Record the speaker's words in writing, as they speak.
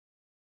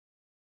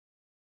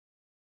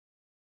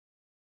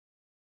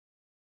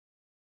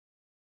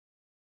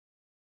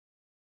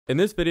In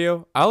this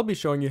video, I'll be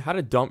showing you how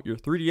to dump your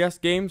 3DS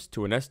games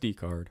to an SD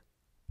card.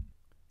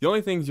 The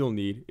only things you'll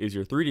need is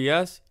your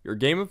 3DS, your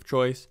game of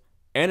choice,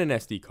 and an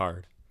SD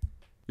card.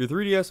 Your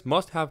 3DS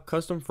must have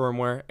custom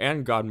firmware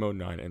and God Mode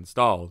 9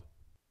 installed.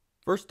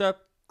 First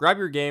step, grab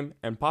your game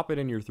and pop it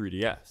in your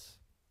 3DS.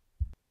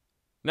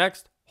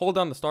 Next, hold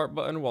down the start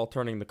button while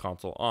turning the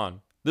console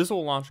on. This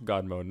will launch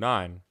God Mode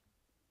 9.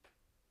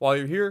 While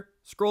you're here,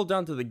 scroll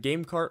down to the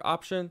Game Cart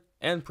option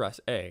and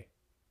press A.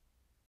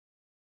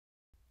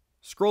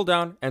 Scroll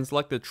down and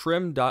select the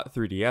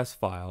trim.3ds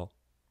file.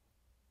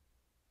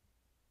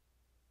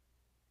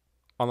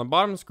 On the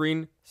bottom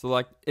screen,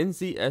 select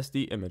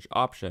NCSD image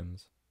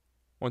options.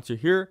 Once you're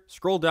here,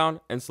 scroll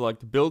down and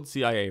select Build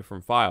CIA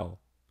from File.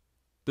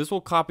 This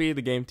will copy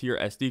the game to your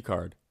SD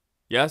card.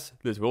 Yes,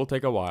 this will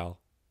take a while.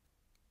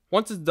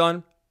 Once it's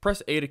done,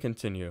 press A to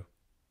continue.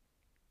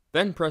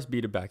 Then press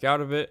B to back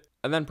out of it,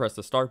 and then press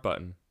the Start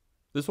button.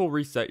 This will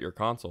reset your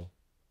console.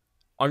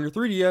 On your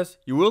 3DS,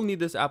 you will need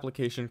this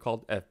application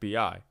called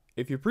FBI.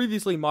 If you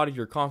previously modded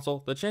your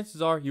console, the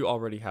chances are you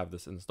already have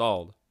this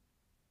installed.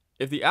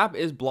 If the app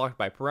is blocked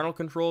by parental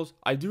controls,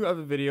 I do have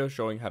a video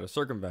showing how to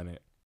circumvent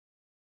it.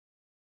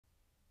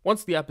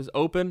 Once the app is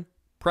open,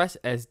 press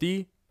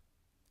SD,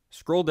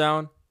 scroll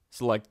down,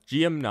 select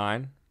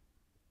GM9,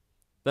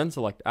 then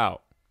select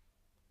Out.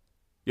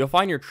 You'll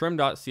find your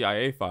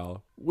trim.cia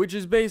file, which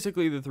is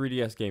basically the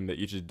 3DS game that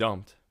you just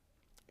dumped.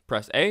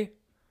 Press A,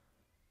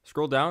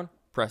 scroll down,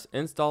 press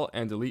Install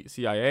and Delete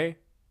CIA,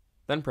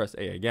 then press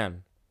A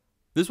again.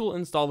 This will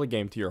install the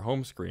game to your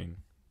home screen.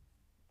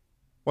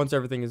 Once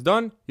everything is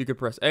done, you can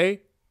press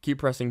A, keep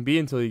pressing B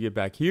until you get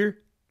back here,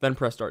 then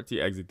press Start to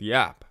exit the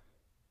app.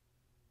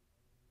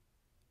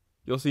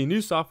 You'll see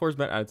new software has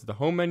been added to the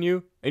home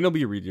menu, and you'll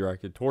be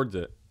redirected towards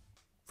it.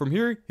 From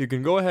here, you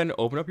can go ahead and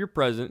open up your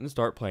present and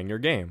start playing your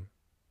game.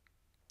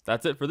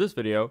 That's it for this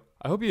video.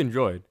 I hope you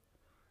enjoyed.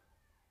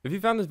 If you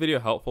found this video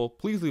helpful,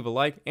 please leave a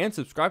like and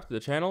subscribe to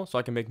the channel so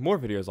I can make more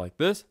videos like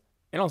this,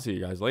 and I'll see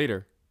you guys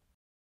later.